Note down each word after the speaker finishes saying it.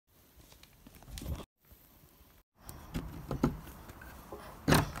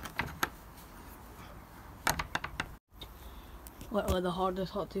Literally the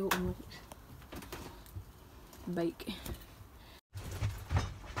hardest hot to open bike.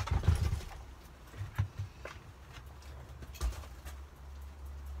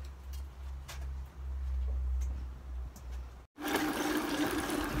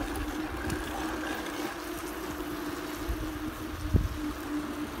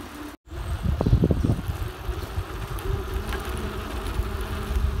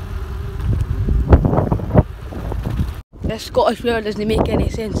 This Scottish weather doesn't make any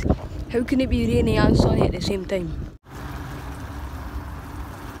sense. How can it be rainy and sunny at the same time?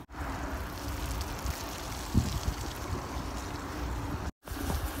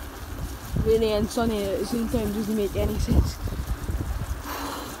 Rainy and sunny at the same time doesn't make any sense.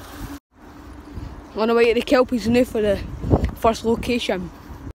 On the way to the kelpies now for the first location.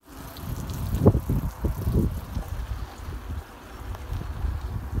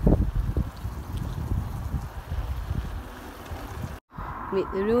 Mate,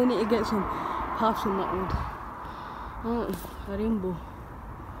 they really need to get some paths on that road. Oh, a rainbow.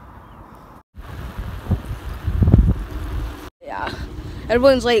 Yeah,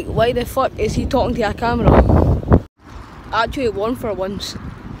 everyone's like, why the fuck is he talking to a camera? I actually won for once.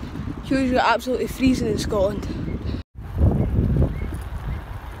 It's usually absolutely freezing in Scotland.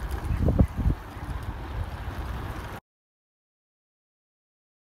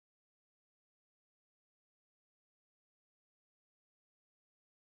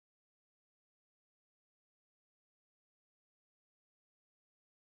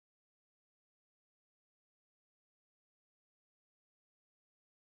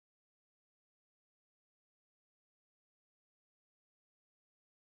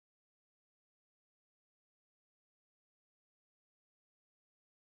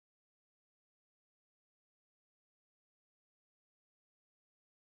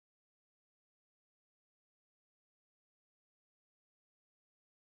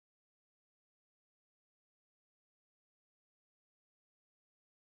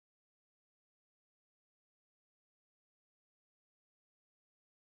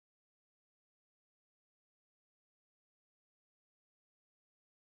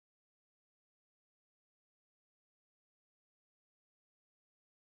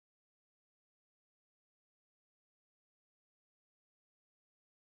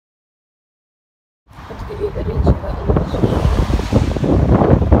 Let's get you the range of it.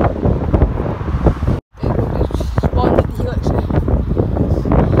 Just spawned at the helix.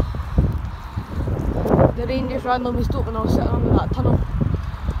 The rain just randomly stopped and I was sitting under that tunnel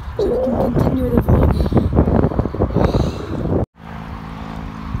so we can continue the vlog.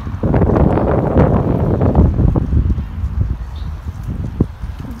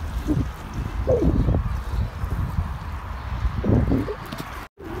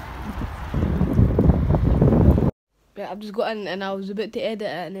 I've just got in and I was about to edit it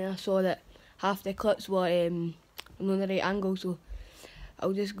and then I saw that half the clips were on the right angle, so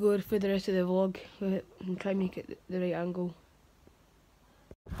I'll just go through the rest of the vlog with it and try and make it the right angle.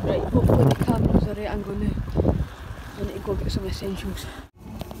 Right, hopefully the camera's the right angle now. I need to go get some essentials.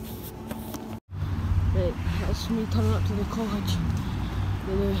 Right, that's me turning up to the college.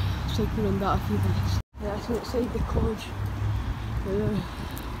 Then cycling around that a few minutes. Yeah, that's outside the college.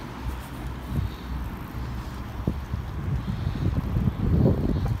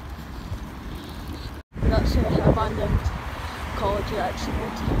 That's an abandoned college that I actually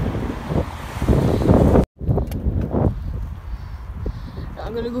went to.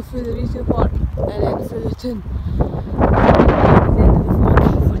 I'm going to go through the retail park and then through the town. That's the end of the vlog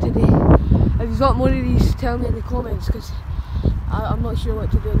for today. If you've got more of these, tell me in the comments because I'm not sure what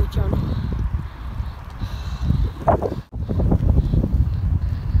to do on the channel.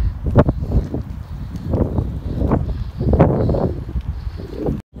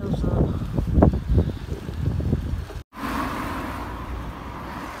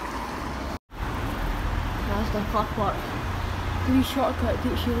 That's the car park. The wee shortcut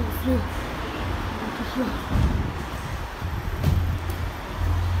takes you right through into here.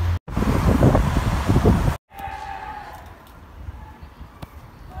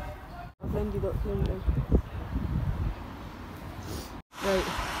 I've ended up here now. Right.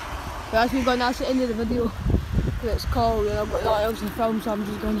 But that's me gone, that's the end of the video. Because it's cold and I've got nothing else to film, so I'm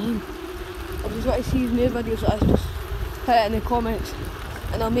just going home. I just want to see more videos like this, just hit it in the comments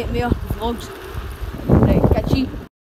and I'll make more vlogs. Right, catch you.